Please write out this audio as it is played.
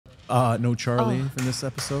No Charlie in this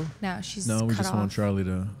episode? No, she's No, we cut just off. want Charlie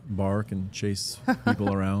to bark and chase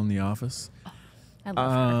people around the office. I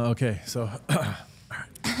love her. Okay, so all right,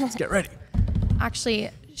 let's get ready. Actually,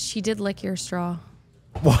 she did lick your straw.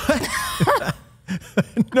 What?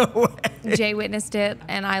 No way. Jay witnessed it,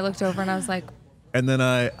 and I looked over and I was like, And then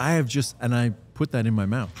I put that in my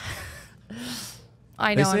mouth.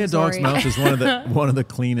 I know. They say I'm a dog's sorry. mouth is one of the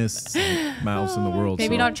cleanest mouths in the world.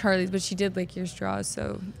 Maybe so. not Charlie's, but she did lick your straw.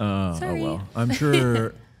 So Oh sorry. well, I'm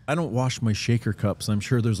sure. I don't wash my shaker cups. I'm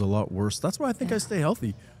sure there's a lot worse. That's why I think I stay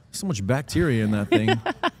healthy. There's so much bacteria in that thing,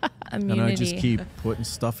 Immunity. and I just keep putting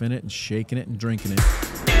stuff in it and shaking it and drinking it.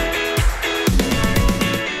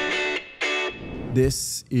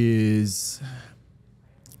 This is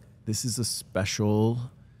a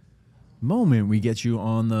special moment. We get you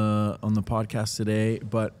on the podcast today,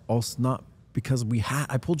 but also not because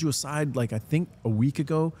I pulled you aside like I think a week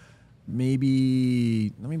ago,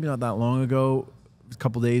 maybe not that long ago, a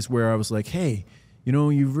couple days, where I was like, hey, you know,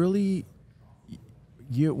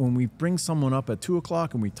 when we bring someone up at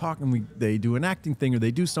 2:00 and we talk and they do an acting thing or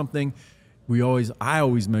they do something, I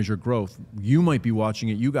always measure growth. You might be watching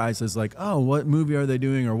it, you guys, as like, oh, what movie are they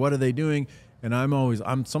doing or what are they doing? And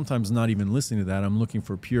I'm sometimes not even listening to that. I'm looking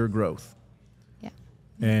for pure growth. Yeah.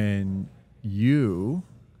 And you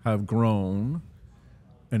have grown,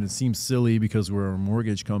 and it seems silly because we're a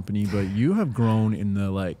mortgage company, but you have grown in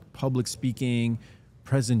the like public speaking,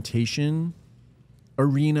 presentation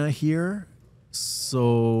arena here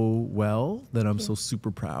so well that I'm so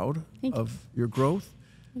super proud of your growth,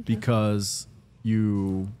 because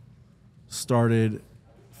you started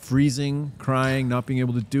freezing, crying, not being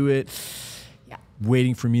able to do it,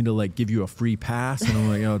 waiting for me to like give you a free pass, and I'm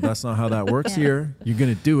like, oh, that's not how that works here. You're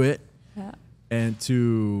gonna do it. And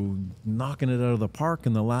to knocking it out of the park.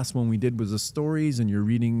 And the last one we did was the stories, and you're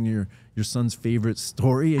reading your son's favorite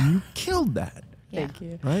story, and you killed that. Yeah. Thank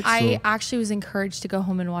you. Right? I actually was encouraged to go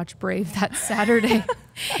home and watch Brave that Saturday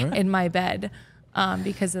in my bed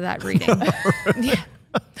because of that reading. Yeah.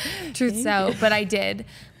 Truth out, but I did.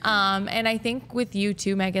 And I think with you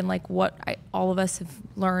too, Megan, like what all of us have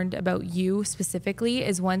learned about you specifically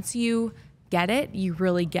is once you get it, you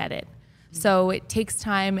really get it. So it takes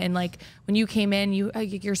time. And like when you came in,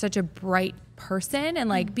 you're such a bright person, and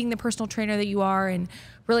like being the personal trainer that you are and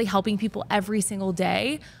really helping people every single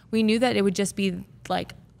day, we knew that it would just be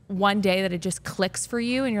like one day that it just clicks for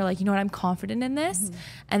you and you're like, you know what, I'm confident in this.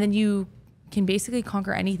 And then you can basically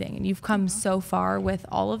conquer anything. And you've come so far with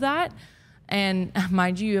all of that. And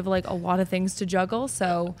mind you have like a lot of things to juggle.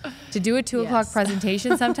 So to do a 2:00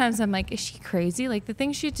 presentation, sometimes I'm like, is she crazy? Like the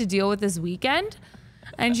things she had to deal with this weekend,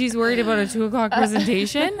 and she's worried about a 2:00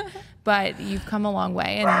 presentation. But you've come a long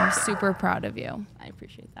way, and I'm super proud of you. I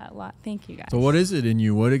appreciate that a lot. Thank you, guys. So what is it in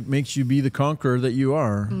you? What makes you be the conqueror that you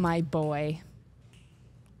are? My boy.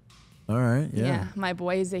 All right. Yeah. My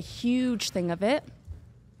boy is a huge thing of it.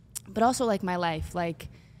 But also like my life. Like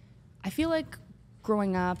I feel like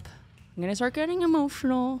growing up, I'm going to start getting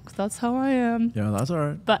emotional because that's how I am. Yeah, that's all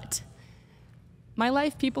right. But my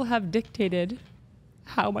life, people have dictated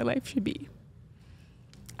how my life should be.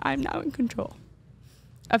 I'm now in control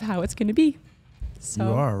of how it's going to be. So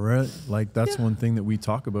You are, right? Like that's one thing that we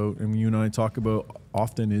talk about, and you and I talk about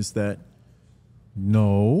often, is that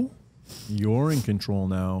no, you're in control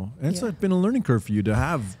now. And it's been a learning curve for you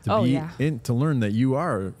to to learn that you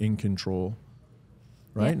are in control,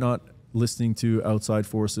 right? Yeah. Not listening to outside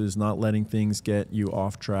forces, not letting things get you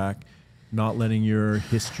off track, not letting your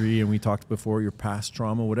history, and we talked before, your past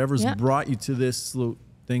trauma, whatever's brought you to this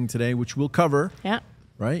thing today, which we'll cover. Yeah.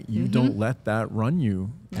 Right? You don't let that run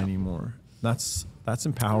you anymore. That's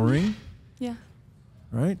empowering. Yeah.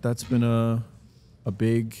 Right? That's been a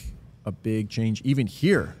big change. Even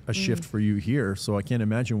here, a shift for you here. So I can't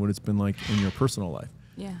imagine what it's been like in your personal life.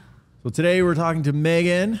 Yeah. So today we're talking to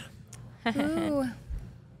Megan. Ooh.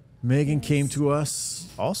 Megan came to us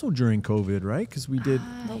also during COVID, right? Because we did.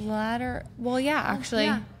 The latter. Well, yeah,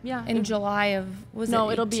 actually. Yeah. In July of,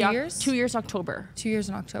 it'll be 2 years? 2 years October. 2 years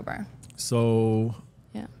in October. So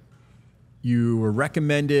Yeah. you were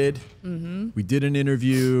recommended. We did an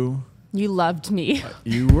interview. You loved me.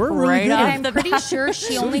 You were really Right good. on. And I'm pretty sure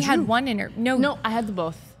she only had one interview. No, I had the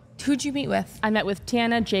both. Who'd you meet with? I met with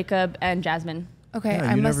Tana, Jacob, and Jasmine. Okay,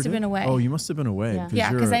 Yeah, I you must never have did? been away. Oh, you must have been away. Yeah.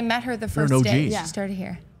 Yeah, because I met her the you're an first day OG. she started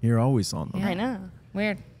here. You're always on them. I know.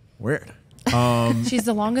 Weird. Weird. She's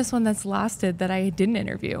the longest one that's lasted that I didn't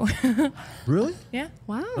interview. Really? Yeah.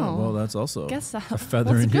 Wow. Oh, well, that's also Guess a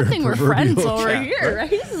feather well, it's in a good your thing we're proverbial friends over cap, here, right?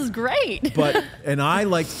 This is great. But I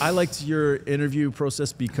liked your interview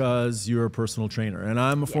process because you're a personal trainer, and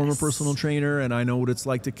I'm a former personal trainer, and I know what it's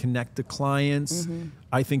like to connect to clients.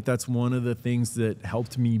 I think that's one of the things that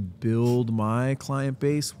helped me build my client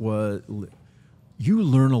base. Was you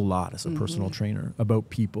learn a lot as a personal trainer about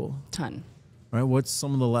people. Ton. Right? What's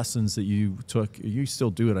some of the lessons that you took? You still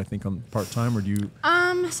do it, I think, on part-time, or do you?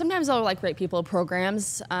 Sometimes I'll like rate people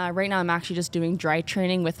programs. Right now I'm actually just doing dry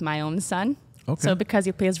training with my own son. Okay. So because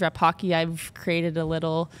he plays rep hockey, I've created a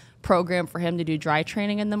little program for him to do dry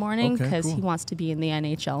training in the morning Okay, because cool. he wants to be in the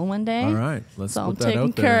NHL one day. All right. Let's So put I'm that taking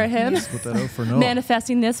out there. care of him. Let's put that out for Noah.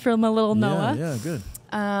 Manifesting this for my little Noah. Yeah, good.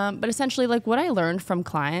 But essentially, like what I learned from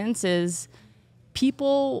clients is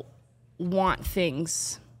people want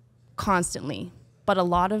things constantly, but a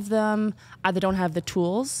lot of them either don't have the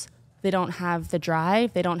tools, they don't have the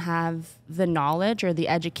drive, they don't have the knowledge or the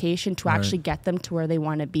education to actually get them to where they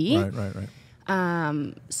want to be.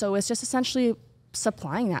 Right. So it's just essentially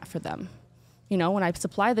supplying that for them. You know, when I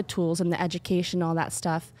supply the tools and the education, all that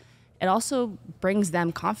stuff, it also brings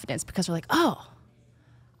them confidence because they're like, oh,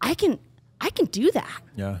 I can do that.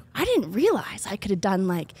 Yeah. I didn't realize I could have done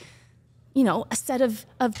like, you know, a set of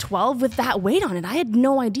 12 with that weight on it. I had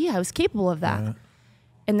no idea I was capable of that. Yeah.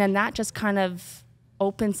 And then that just kind of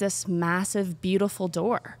opens this massive, beautiful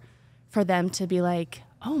door for them to be like,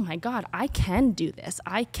 oh my God, I can do this.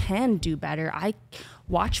 I can do better. I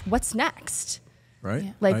watch what's next. Right.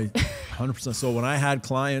 Yeah. Like 100%. So when I had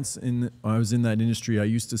clients when I was in that industry, I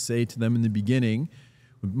used to say to them in the beginning,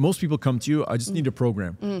 most people come to you, I just need a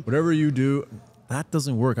program. Whatever you do, that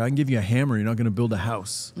doesn't work. I can give you a hammer. You're not going to build a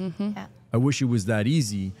house. Yeah. I wish it was that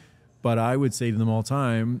easy, but I would say to them all the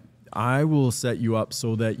time, I will set you up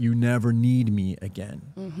so that you never need me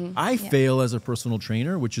again. I fail as a personal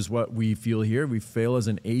trainer, which is what we feel here. We fail as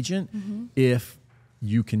an agent if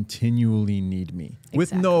you continually need me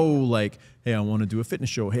with no like, hey, I want to do a fitness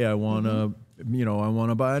show. Hey, I want to, I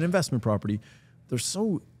want to buy an investment property.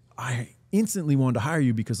 I instantly wanted to hire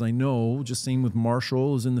you because I know, just same with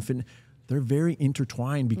Marshall is in the fitness, they're very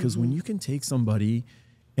intertwined because when you can take somebody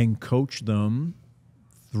and coach them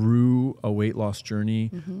through a weight loss journey,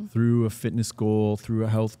 through a fitness goal, through a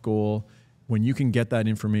health goal, when you can get that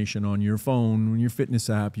information on your phone, on your fitness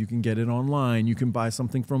app, you can get it online. You can buy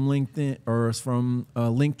something from LinkedIn or from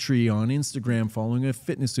Linktree on Instagram, following a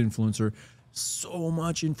fitness influencer. So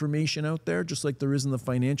much information out there, just like there is in the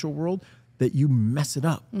financial world, that you mess it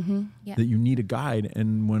up, that you need a guide.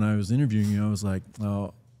 And when I was interviewing you, I was like,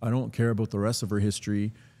 oh, I don't care about the rest of her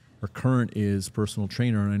history. Her current is personal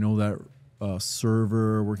trainer, and I know that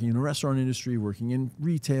server, working in the restaurant industry, working in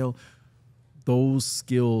retail, those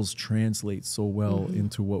skills translate so well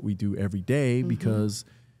into what we do every day because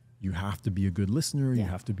you have to be a good listener, you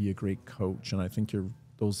have to be a great coach, and I think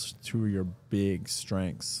those two are your big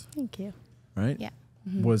strengths. Thank you. Right? Yeah.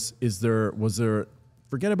 Was there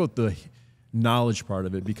forget about the knowledge part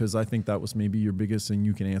of it, because I think that was maybe your biggest, and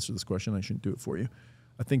you can answer this question, I shouldn't do it for you.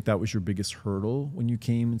 I think that was your biggest hurdle when you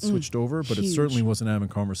came and switched over, but it certainly wasn't having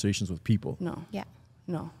conversations with people. No. Yeah.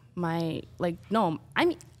 No. I'm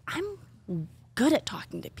good at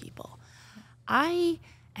talking to people. I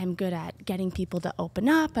am good at getting people to open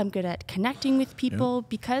up. I'm good at connecting with people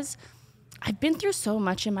because I've been through so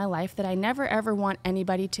much in my life that I never ever want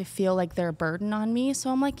anybody to feel like they're a burden on me.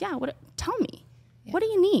 So I'm like, tell me, what do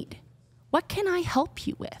you need? What can I help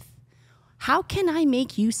you with? How can I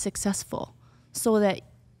make you successful so that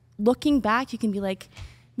looking back, you can be like,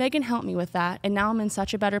 Megan helped me with that. And now I'm in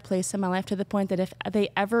such a better place in my life to the point that if they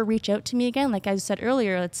ever reach out to me again, like I said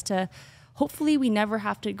earlier, it's to hopefully we never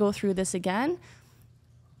have to go through this again.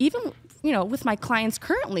 Even, with my clients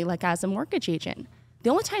currently, like as a mortgage agent, the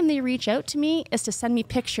only time they reach out to me is to send me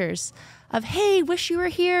pictures of, hey, wish you were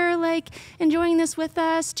here, like enjoying this with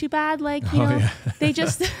us. Too bad, they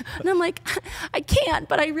just, and I'm like, I can't,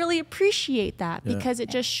 but I really appreciate that because it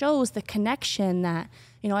just shows the connection that,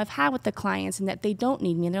 I've had with the clients and that they don't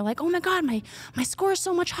need me. And they're like, oh my God, my score is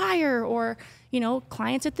so much higher. Or,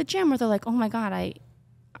 clients at the gym where they're like, oh my God,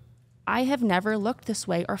 I have never looked this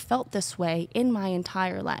way or felt this way in my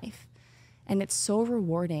entire life. And it's so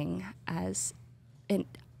rewarding as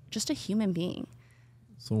just a human being.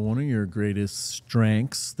 So one of your greatest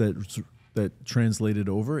strengths that translated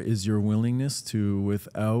over is your willingness to,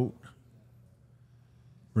 without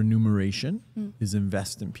remuneration, is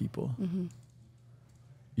invest in people.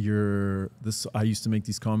 I used to make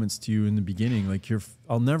these comments to you in the beginning, like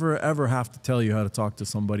I'll never ever have to tell you how to talk to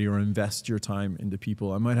somebody or invest your time into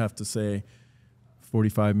people. I might have to say,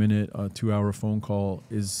 45-minute, 2-hour phone call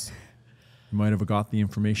is, you might have got the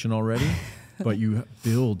information already, but you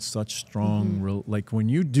build such strong, like when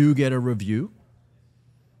you do get a review,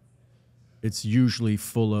 it's usually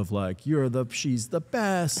full of like, she's the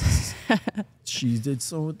best. she did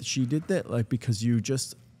that. Like, because you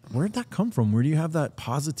just, where'd that come from? Where do you have that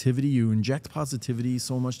positivity? You inject positivity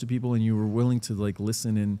so much to people, and you were willing to like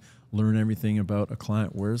listen and learn everything about a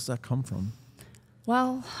client. Where's that come from?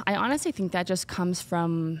 Well, I honestly think that just comes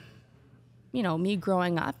from, me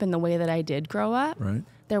growing up in the way that I did grow up. Right.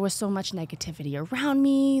 There was so much negativity around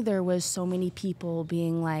me. There was so many people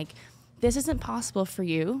being like, this isn't possible for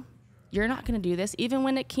you. You're not going to do this. Even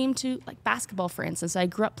when it came to like basketball, for instance, I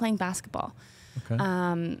grew up playing basketball. Okay.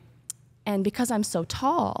 And because I'm so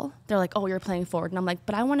tall, they're like, oh, you're playing forward. And I'm like,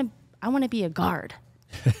 but I want to be a guard.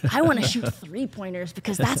 I want to shoot 3-pointers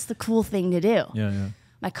because that's the cool thing to do. Yeah.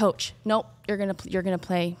 My coach, nope, you're going to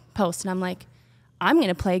play post. And I'm like, I'm going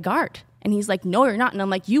to play guard. And he's like, no, you're not. And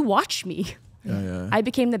I'm like, you watch me. Yeah. I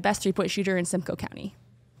became the best 3-point shooter in Simcoe County.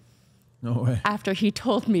 No way. After he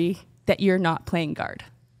told me that you're not playing guard.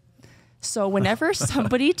 So whenever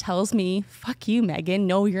somebody tells me, fuck you, Megan,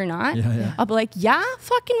 no, you're not, I'll be like, yeah,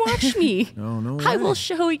 fucking watch me. No way. I will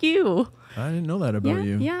show you. I didn't know that about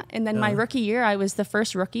you. Yeah. And then my rookie year, I was the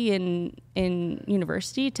first rookie in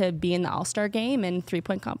university to be in the All-Star game and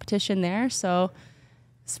 3-point competition there. So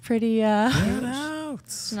it's pretty... Get out.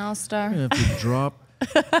 It's an all-star. You have to drop...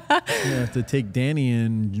 You have to take Danny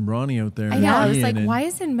and Ronnie out there. I know. I was like, why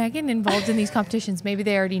isn't Megan involved in these competitions? Maybe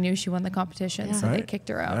they already knew she won the competition, so they kicked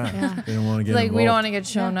her out. Yeah. They don't want to get like, involved. we don't want to get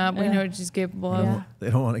shown up. We know what she's capable of. They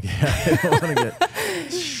don't want to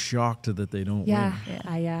get shocked that they don't win.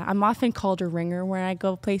 I'm often called a ringer where I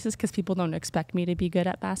go places because people don't expect me to be good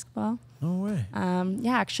at basketball. No way.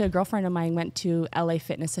 Actually, a girlfriend of mine went to LA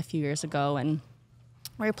Fitness a few years ago, and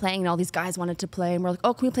we were playing, and all these guys wanted to play, and we're like,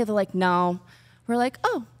 oh, can we play? They're like, no. We're like,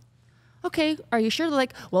 oh, okay. Are you sure? They're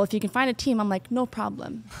like, well, if you can find a team. I'm like, no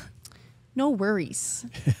problem. No worries.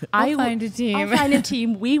 I'll find a team. I'll find a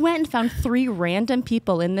team. We went and found 3 random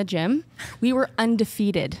people in the gym. We were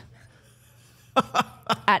undefeated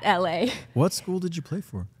at LA. What school did you play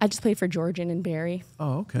for? I just played for Georgian and Barrie.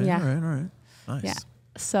 Oh, okay. Yeah. All right. Nice. Yeah.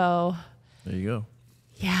 So. There you go.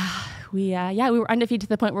 Yeah, we were undefeated to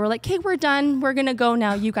the point where we're like, hey, we're done. We're going to go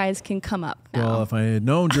now. You guys can come up now. Well, if I had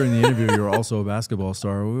known during the interview you were also a basketball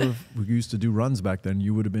star, we used to do runs back then.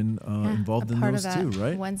 You would have been involved in those too,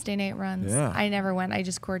 right? Wednesday night runs. Yeah. I never went. I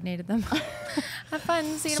just coordinated them. Have fun.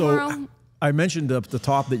 See you So, tomorrow. I mentioned up the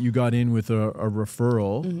top that you got in with a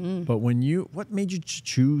referral, but what made you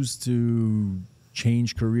choose to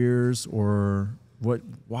change careers, or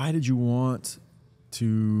why did you want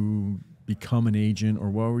to become an agent, or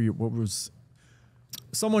what was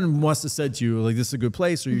someone must have said to you, like, this is a good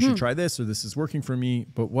place, or you should try this, or this is working for me,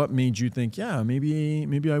 but what made you think, yeah,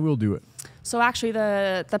 maybe I will do it? So actually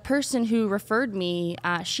the person who referred me,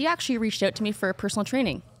 she actually reached out to me for personal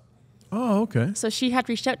training. Oh, okay. So she had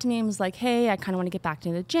reached out to me and was like, hey, I kind of want to get back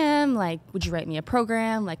to the gym. Like, would you write me a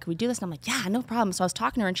program? Like, could we do this? And I'm like, yeah, no problem. So I was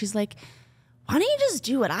talking to her, and she's like, why don't you just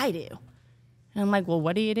do what I do? And I'm like, well,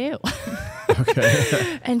 what do you do?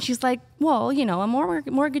 Okay. And she's like, well, I'm a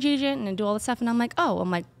mortgage agent and do all this stuff. And I'm like, well,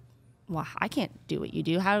 I can't do what you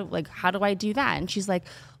do. How do I do that? And she's like,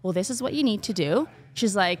 well, this is what you need to do.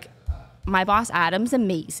 She's like, my boss, Adam's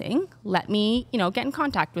amazing. Let me, get in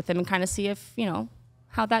contact with him and kind of see if,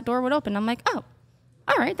 how that door would open. I'm like, oh,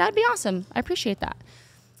 all right, that'd be awesome. I appreciate that.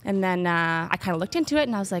 And then I kind of looked into it,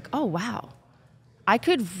 and I was like, oh, wow. I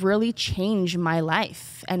could really change my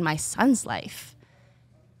life and my son's life.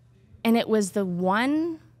 And it was the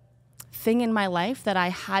one thing in my life that I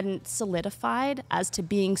hadn't solidified as to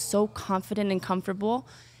being so confident and comfortable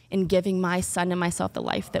in giving my son and myself the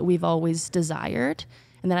life that we've always desired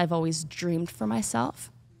and that I've always dreamed for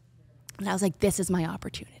myself. And I was like, this is my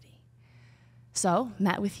opportunity. So,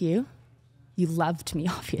 met with you. You loved me,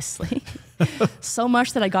 obviously. So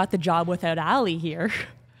much that I got the job without Allie here.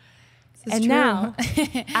 And now,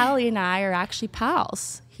 Allie and I are actually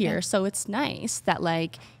pals here. Yeah. So it's nice that,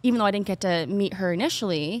 like, even though I didn't get to meet her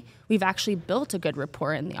initially, we've actually built a good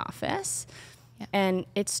rapport in the office. Yeah. And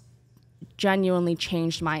it's genuinely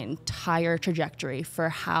changed my entire trajectory for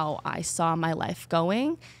how I saw my life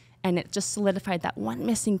going. And it just solidified that one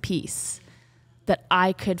missing piece, that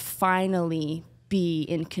I could finally be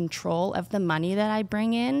in control of the money that I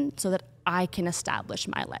bring in so that I can establish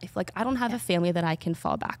my life. Like, I don't have a family that I can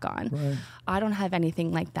fall back on. Right. I don't have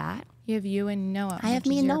anything like that. You have you and Noah. I have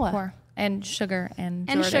me and Noah. Core. And Sugar and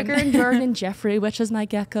Jordan. And Sugar and Jordan and Jeffrey, which is my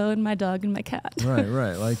gecko, and my dog and my cat.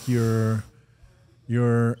 Right. Like you're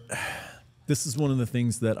this is one of the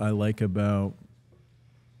things that I like about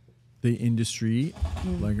the industry,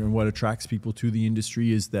 like, and what attracts people to the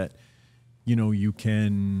industry is that, you know, you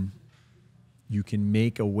can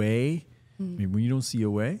make a way. I mean, when you don't see a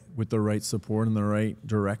way with the right support and the right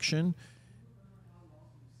direction,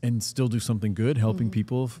 and still do something good, helping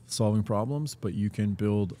people, solving problems, but you can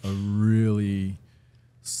build a really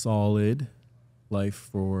solid life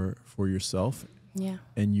for yourself. Yeah.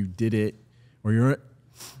 And you did it, or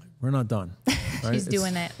we're not done. Right? She's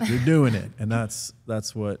doing it. You're doing it. And that's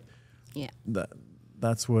what, Yeah.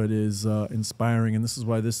 that's what is inspiring. And this is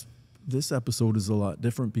why this episode is a lot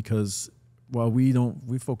different, because while we don't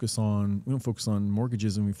focus on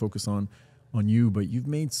mortgages, and we focus on you, but you've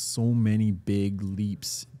made so many big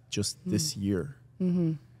leaps just this year.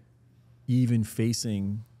 Even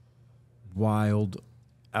facing wild,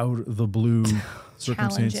 out of the blue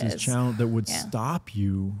circumstances, that would stop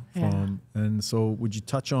you from. And so would you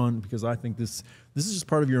touch on, because I think this is just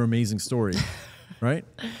part of your amazing story, right?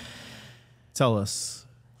 Tell us.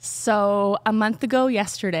 So a month ago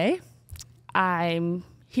yesterday, I'm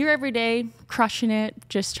here every day, crushing it,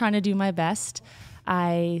 just trying to do my best.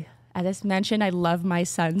 As I mentioned, I love my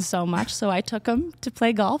son so much, so I took him to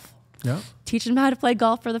play golf. Yeah. Teach him how to play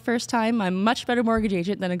golf for the first time. I'm a much better mortgage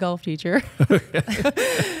agent than a golf teacher.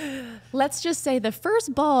 Let's just say the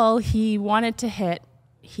first ball he wanted to hit,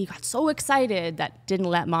 he got so excited that didn't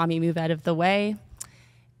let mommy move out of the way,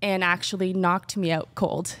 and actually knocked me out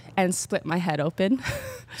cold and split my head open.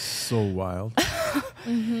 So wild.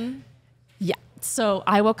 Yeah. So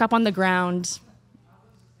I woke up on the ground,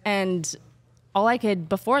 and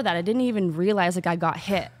before that, I didn't even realize like I got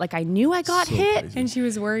hit. Like I knew I got hit. Crazy. And she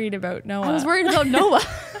was worried about Noah. I was worried about Noah.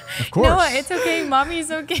 Of course. Noah, it's okay.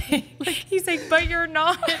 Mommy's okay. He's like, but you're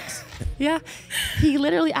not. Yeah. He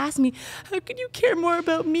literally asked me, how can you care more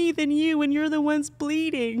about me than you when you're the ones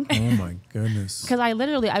bleeding? Oh my goodness. Because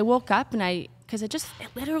I woke up and because it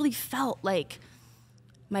literally felt like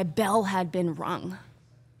my bell had been rung.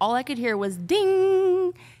 All I could hear was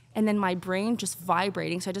ding, and then my brain just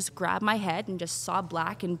vibrating. So I just grabbed my head and just saw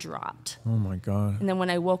black and dropped. Oh my God. And then when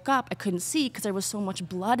I woke up, I couldn't see because there was so much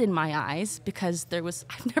blood in my eyes, because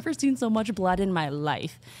I've never seen so much blood in my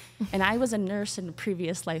life. And I was a nurse in a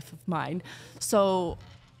previous life of mine. So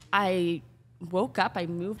I woke up, I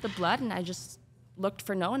moved the blood, and I just looked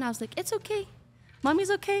for Noah, and I was like, it's okay. Mommy's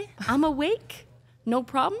okay. I'm awake. No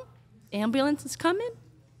problem. Ambulance is coming.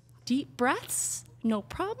 Deep breaths. No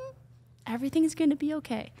problem. Everything's going to be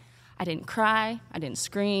okay. I didn't cry. I didn't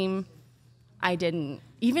scream. I didn't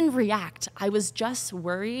even react. I was just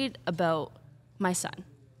worried about my son,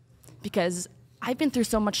 because I've been through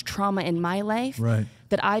so much trauma in my life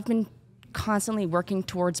that I've been constantly working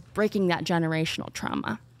towards breaking that generational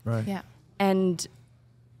trauma. Right. Yeah. And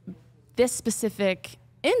this specific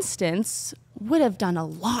instance would have done a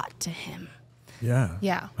lot to him. Yeah.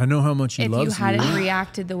 Yeah. I know how much he loves you. If you hadn't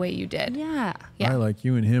reacted the way you did. Yeah. Yeah. I, like,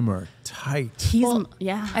 you and him are tight.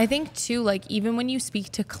 Yeah. I think too, like, even when you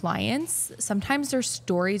speak to clients, sometimes their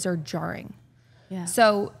stories are jarring. Yeah.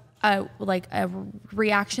 So like a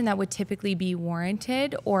reaction that would typically be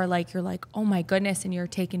warranted, or like you're like, oh my goodness, and you're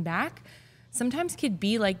taken back, sometimes could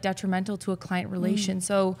be like detrimental to a client relation.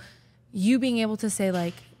 So you being able to say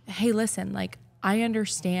like, hey, listen, like, I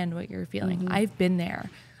understand what you're feeling. I've been there.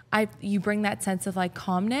 You bring that sense of like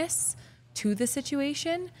calmness to the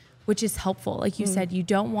situation, which is helpful. Like you said, you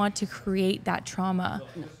don't want to create that trauma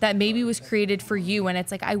that maybe was created for you. And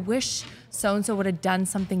it's like, I wish so-and-so would have done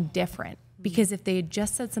something different, because if they had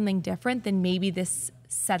just said something different, then maybe this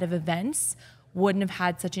set of events wouldn't have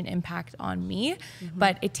had such an impact on me.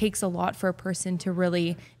 But it takes a lot for a person to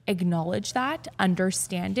really acknowledge that,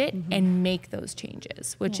 understand it, and make those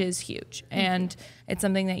changes, which is huge. And it's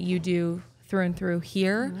something that you do through and through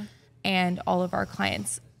here, and all of our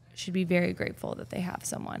clients should be very grateful that they have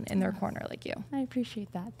someone in their corner like you. I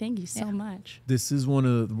appreciate that. Thank you so much. This is one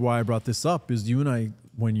of why I brought this up, is you and I,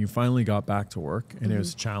 when you finally got back to work, and it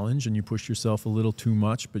was a challenge and you pushed yourself a little too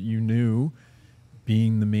much, but you knew,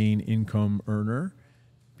 being the main income earner,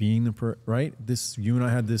 being the you and I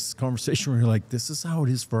had this conversation where you're like, this is how it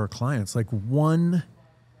is for our clients. Like, one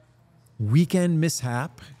weekend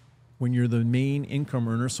mishap when you're the main income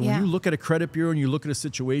earner. So when you look at a credit bureau and you look at a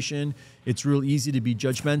situation, it's real easy to be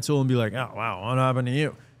judgmental and be like, oh, wow, what happened to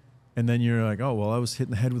you? And then you're like, oh, well, I was hit in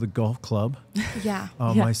the head with a golf club. Yeah.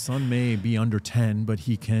 My son may be under 10, but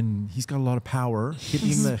he's got a lot of power. Hit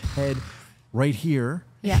me in the head right here.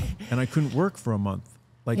 Yeah. And I couldn't work for a month.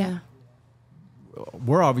 Like,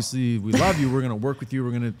 we love you. We're going to work with you. We're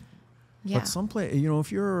going to, but someplace,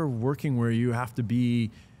 if you're working where you have to be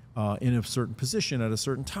in a certain position at a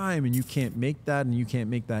certain time, and you can't make that, and you can't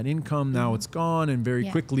make that income, now it's gone, and very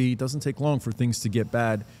quickly, it doesn't take long for things to get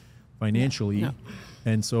bad. financially. No.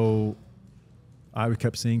 And so I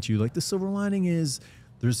kept saying to you, like, the silver lining is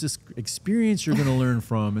there's this experience you're going to learn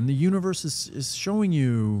from, and the universe is showing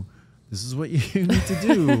you this is what you need to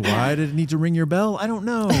do. Why did it need to ring your bell? I don't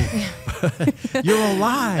know. You're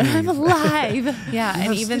alive. I'm alive. Yeah, You and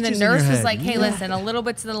have even the stitches in your nurse was head. like, hey, Yeah. listen, a little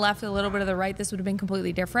bit to the left, a little bit to the right, this would have been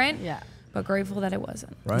completely different. Yeah. But grateful that it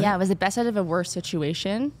wasn't. Right? Yeah, it was the best out of a worse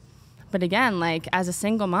situation. But again, like as a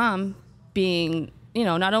single mom, being,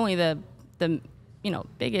 not only the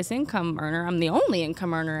biggest income earner, I'm the only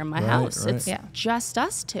income earner in my house. right. It's Yeah. just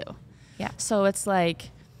us two. Yeah. So it's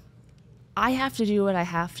like I have to do what I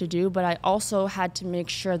have to do, but I also had to make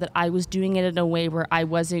sure that I was doing it in a way where I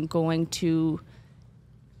wasn't going to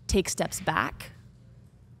take steps back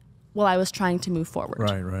while I was trying to move forward.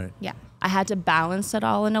 Right. Yeah. I had to balance it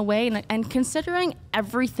all in a way. And considering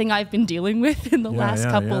everything I've been dealing with in the last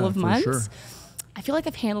couple of for months, sure. I feel like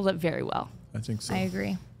I've handled it very well. I think so. I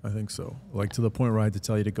agree. I think so. Like to the point where I had to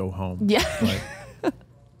tell you to go home. Yeah. Like,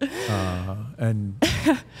 and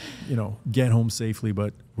get home safely.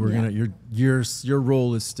 But we're gonna your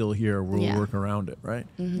role is still here. We'll Yeah. work around it, right?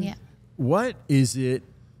 Yeah. What is it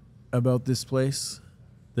about this place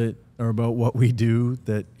or about what we do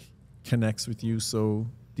that connects with you so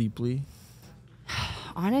deeply?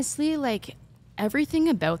 Honestly, like everything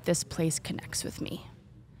about this place connects with me.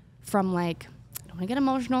 From like, I don't want to get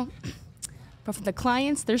emotional, but from the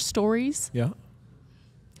clients, their stories, Yeah.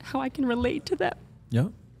 how I can relate to them, Yeah.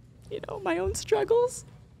 my own struggles.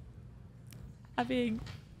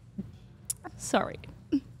 Sorry.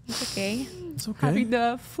 It's okay. It's okay. Having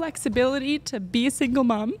the flexibility to be a single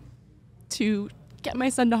mom, to get my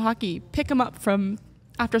son to hockey, pick him up from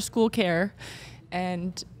after school care,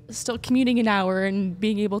 and still commuting an hour and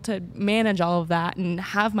being able to manage all of that and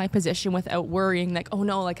have my position without worrying like, oh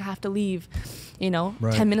no, like I have to leave,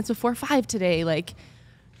 Right. 10 minutes before 5 today. Like,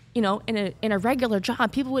 in a regular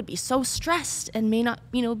job, people would be so stressed and may not,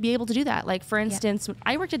 be able to do that. Like for instance,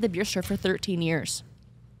 I worked at the beer store for 13 years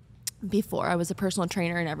before I was a personal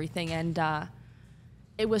trainer and everything. And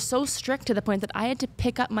it was so strict to the point that I had to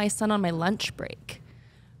pick up my son on my lunch break,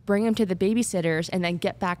 bring him to the babysitters, and then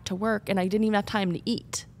get back to work. And I didn't even have time to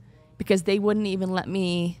eat because they wouldn't even let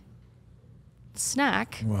me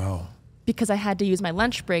snack Wow. because I had to use my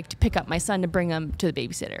lunch break to pick up my son to bring him to the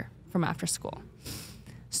babysitter from after school.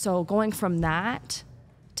 So going from that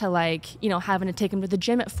to having to take him to the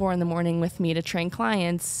gym at 4 a.m. with me to train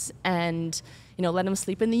clients and, let him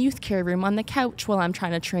sleep in the youth care room on the couch while I'm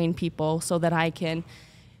trying to train people so that I can,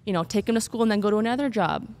 take him to school and then go to another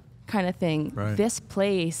job kind of thing. Right. This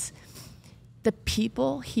place, the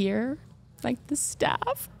people here, like the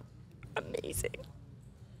staff, amazing.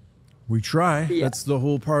 We try. Yeah. That's the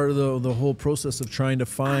whole part of the whole process of trying to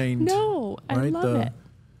find. No, I right? love it.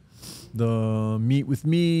 The meet with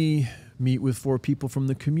me, meet with 4 people from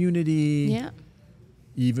the community. Yeah.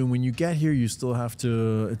 Even when you get here, you still have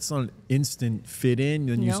to, it's not an instant fit in.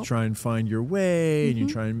 Then you Nope. try and find your way and you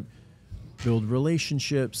try and build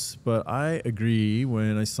relationships. But I agree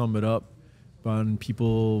when I sum it up, when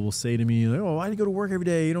people will say to me, like, oh, why do you go to work every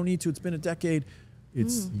day? You don't need to. It's been a decade.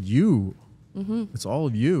 It's you. It's all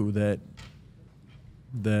of you that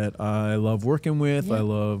I love working with. Yeah. I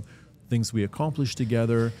love things we accomplish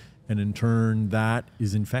together. And in turn, that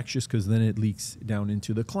is infectious because then it leaks down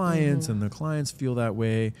into the clients and the clients feel that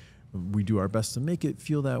way. We do our best to make it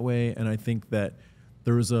feel that way. And I think that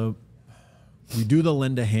we do the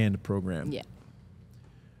lend a hand program. Yeah.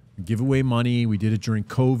 We give away money. We did it during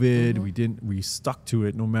COVID. We stuck to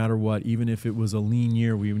it no matter what. Even if it was a lean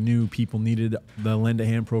year, we knew people needed the lend a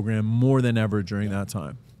hand program more than ever during that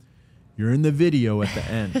time. You're in the video at the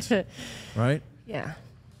end, right? Yeah.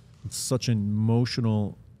 It's such an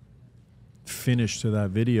emotional finish to that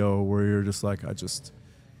video where you're just like, I just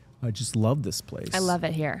love this place. I love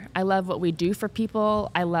it here. I love what we do for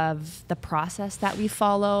people. I love the process that we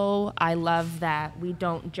follow. I love that we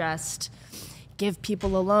don't just give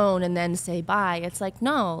people a loan and then say bye. It's like,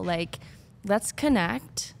 no, like, let's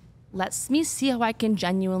connect. Let me see how I can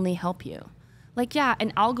genuinely help you. Like, yeah,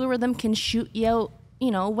 an algorithm can shoot you out,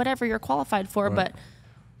 whatever you're qualified for, Right. but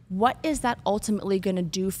what is that ultimately going to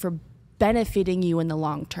do for benefiting you in the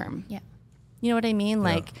long term? Yeah. You know what I mean?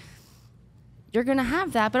 Like, you're going to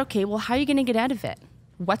have that, but okay, well, how are you going to get out of it?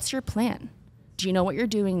 What's your plan? Do you know what you're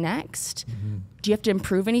doing next? Do you have to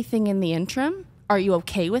improve anything in the interim? Are you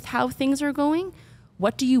okay with how things are going?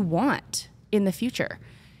 What do you want in the future?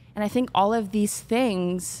 And I think all of these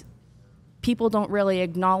things people don't really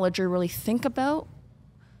acknowledge or really think about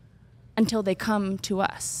until they come to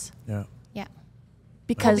us. Yeah. Yeah.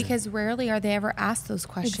 Because rarely are they ever asked those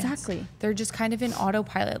questions. Exactly. They're just kind of in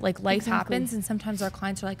autopilot. Like life happens, and sometimes our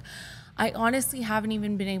clients are like, I honestly haven't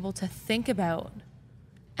even been able to think about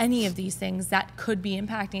any of these things that could be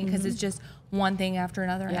impacting, because it's just one thing after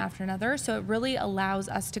another and after another. So it really allows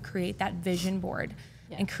us to create that vision board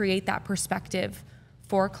and create that perspective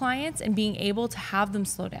for clients, and being able to have them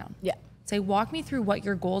slow down. Yeah. Say, walk me through what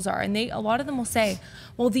your goals are. And a lot of them will say,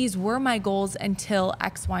 well, these were my goals until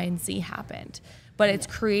X, Y, and Z happened. But it's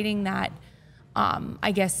creating that,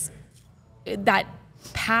 I guess, that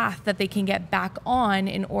path that they can get back on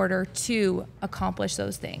in order to accomplish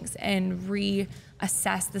those things and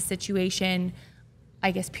reassess the situation,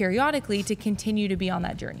 I guess, periodically, to continue to be on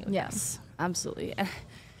that journey with them. Absolutely.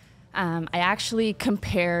 I actually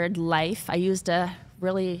compared life. I used a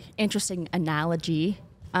really interesting analogy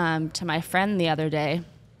to my friend the other day,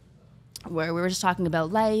 where we were just talking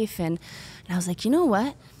about life, and I was like, you know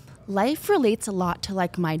what? Life relates a lot to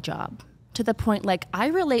like my job, to the point like I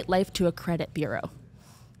relate life to a credit bureau.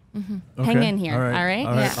 Okay. Hang in here, all right?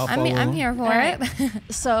 Yeah, I'm here for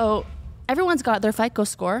it. So everyone's got their FICO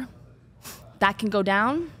score. That can go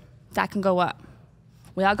down, that can go up.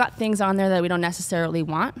 We all got things on there that we don't necessarily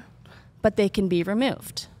want, but they can be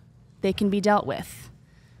removed. They can be dealt with.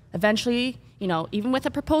 Eventually, you know, even with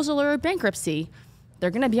a proposal or a bankruptcy,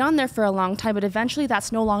 they're going to be on there for a long time, but eventually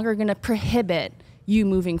that's no longer going to prohibit you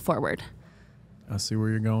moving forward. I see where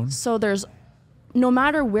you're going. So there's, no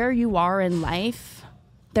matter where you are in life,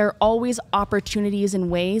 there are always opportunities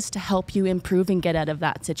and ways to help you improve and get out of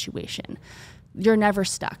that situation. You're never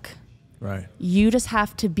stuck. Right. You just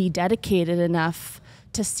have to be dedicated enough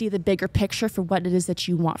to see the bigger picture for what it is that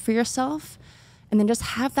you want for yourself, and then just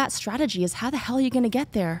have that strategy is how the hell are you going to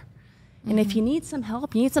get there? And if you need some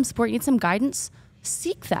help, you need some support, you need some guidance,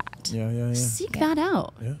 seek that. Seek that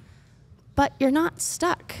out. Yeah. But you're not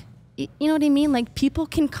stuck. You know what I mean? Like, people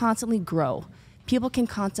can constantly grow. People can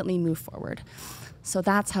constantly move forward. So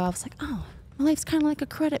that's how I was like, oh, my life's kind of like a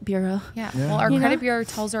credit bureau. Yeah. Well, our credit bureau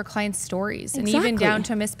tells our clients stories, and even down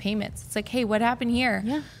to missed payments. It's like, hey, what happened here?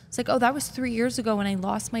 Yeah. It's like, oh, that was 3 years ago when I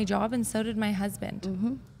lost my job, and so did my husband.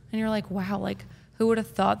 And you're like, wow, like, who would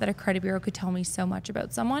have thought that a credit bureau could tell me so much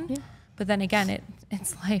about someone? Yeah. But then again,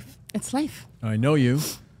 it's life. It's life. I know you,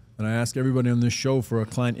 and I ask everybody on this show for a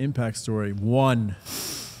client impact story. One.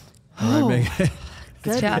 All right, Megan.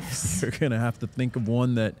 Good. You're going to have to think of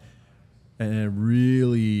one that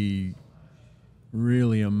really,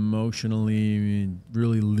 really emotionally,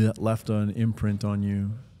 really left an imprint on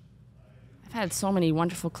you. I've had so many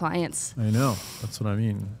wonderful clients. I know. That's what I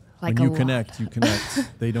mean. Like, when you connect, you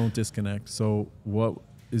connect. They don't disconnect. So what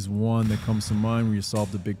is one that comes to mind where you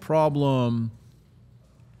solved a big problem?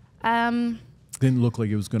 Didn't look like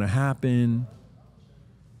it was going to happen.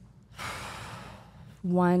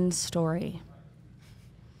 One story.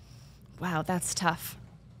 Wow, that's tough.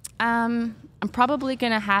 I'm probably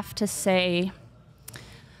going to have to say,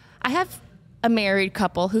 I have a married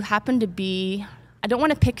couple who happen to be, I don't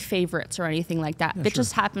want to pick favorites or anything like that. It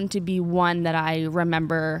just happened to be one that I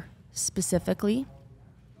remember specifically.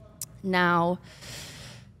 Now,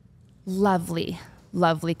 lovely,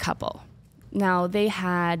 lovely couple. Now, they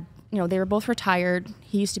had, they were both retired.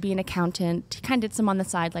 He used to be an accountant. He kind of did some on the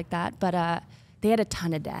side like that, but they had a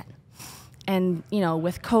ton of debt. And,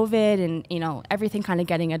 with COVID and, everything kind of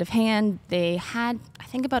getting out of hand, they had, I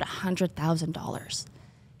think, about $100,000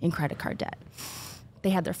 in credit card debt. They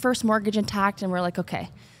had their first mortgage intact, and we're like, okay.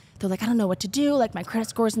 They're like, I don't know what to do. Like, my credit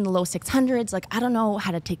score's in the low 600s. Like, I don't know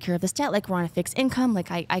how to take care of this debt. Like, we're on a fixed income.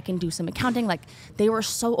 Like, I can do some accounting. Like, they were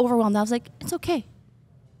so overwhelmed. I was like, it's okay.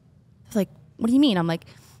 They're like, what do you mean? I'm like,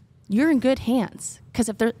 you're in good hands. Because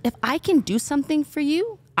if I can do something for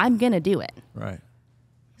you, I'm going to do it. Right.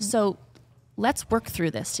 So let's work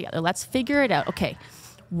through this together. Let's figure it out. Okay,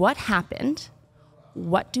 what happened?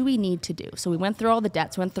 What do we need to do? So we went through all the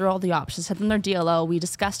debts, went through all the options, had them their DLO. We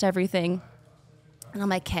discussed everything. And I'm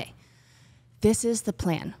like, hey, this is the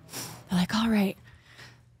plan. They're like, all right.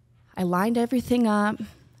 I lined everything up.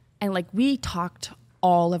 And like, we talked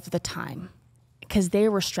all of the time because they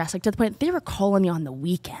were stressed. Like, to the point they were calling me on the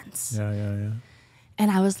weekends. Yeah.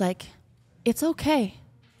 And I was like, it's okay.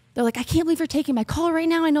 They're like, I can't believe you're taking my call right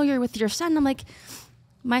now. I know you're with your son. I'm like,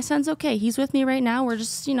 my son's okay. He's with me right now. We're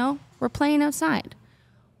just, we're playing outside.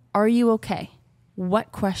 Are you okay?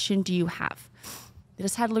 What question do you have? They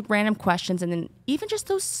just had random questions, and then even just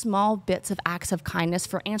those small bits of acts of kindness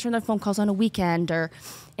for answering their phone calls on a weekend or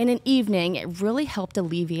in an evening, it really helped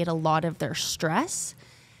alleviate a lot of their stress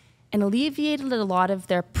and alleviated a lot of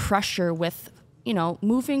their pressure with,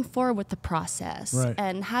 moving forward with the process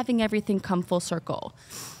and having everything come full circle.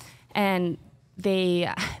 And they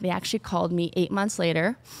actually called me 8 months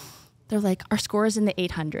later. They're like, our score is in the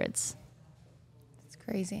 800s. It's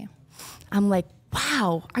crazy. I'm like,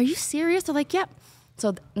 wow, are you serious? They're like, yep.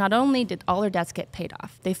 So not only did all their debts get paid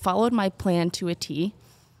off, they followed my plan to a T.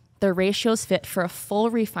 Their ratios fit for a full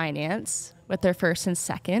refinance with their first and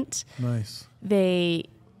second. Nice. They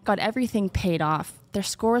got everything paid off. Their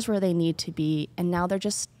scores where they need to be, and now they're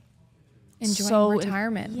just Enjoying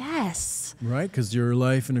retirement. Yes. Right, because your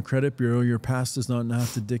life in a credit bureau, your past does not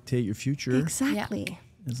have to dictate your future. Exactly.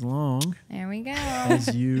 As long There we go.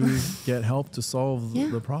 as you get help to solve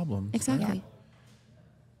the problem. Exactly. Yeah.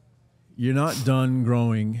 You're not done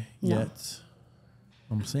growing No. yet.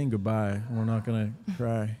 I'm saying goodbye. We're not going to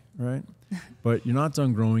cry, right? But you're not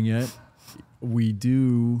done growing yet. We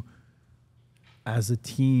do, as a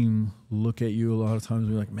team, look at you a lot of times.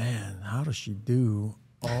 We're like, man, how does she do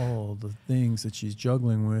all the things that she's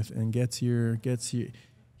juggling with and gets here.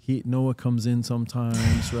 Noah comes in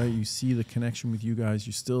sometimes, right? You see the connection with you guys.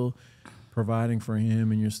 You're still providing for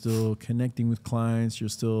him, and you're still connecting with clients. You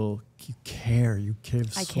care. You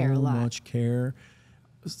give so much care.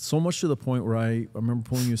 So much to the point where I remember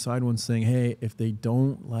pulling you aside once saying, hey, if they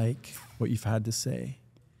don't like what you've had to say,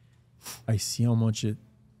 I see how much it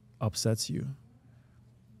upsets you.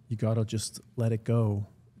 You got to just let it go.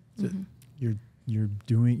 Mm-hmm.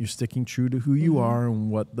 You're sticking true to who you are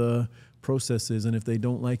and what the process is. And if they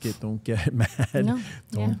don't like it, don't get mad.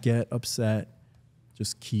 Don't get upset.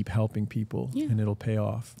 Just keep helping people and it'll pay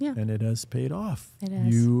off. Yeah. And it has paid off. It has.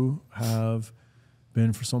 You have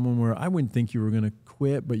been for someone where I wouldn't think you were going to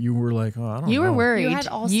quit, but you were like, oh, I don't know. You were worried. You had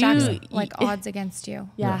all stacks like odds against you.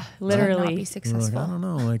 Yeah, To literally. not be successful. Like, I don't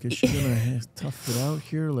know. Like, is she going to tough it out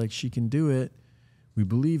here? Like, she can do it. We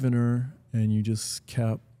believe in her. And you just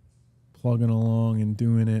kept plugging along and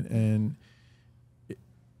doing it. And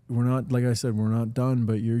we're not, like I said, we're not done,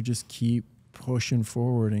 but you're just keep pushing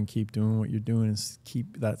forward and keep doing what you're doing, and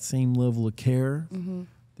keep that same level of care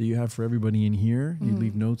that you have for everybody in here. You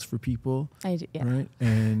leave notes for people, I do, yeah. right?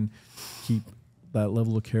 And keep that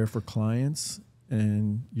level of care for clients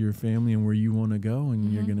and your family and where you want to go,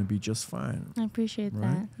 and you're going to be just fine. I appreciate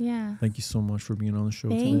Right? that. Yeah. Thank you so much for being on the show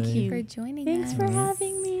Thank today. you. For joining Thanks us. for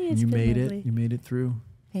having me. And It's you been made lovely. it. You made it through.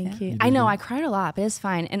 Thank Yeah. you. You I did know good. I cried a lot, but it's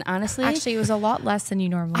fine. And honestly, Actually, it was a lot less than you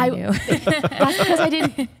normally do. that's because I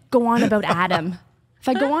didn't go on about Adam. If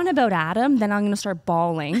I go on about Adam, then I'm going to start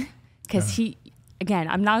bawling because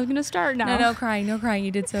I'm not going to start now. No crying.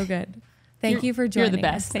 You did so good. Thank you for joining You're the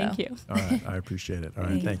best. us, Thank though. you. All right. I appreciate it. All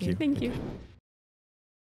right. Thank you. Thank you.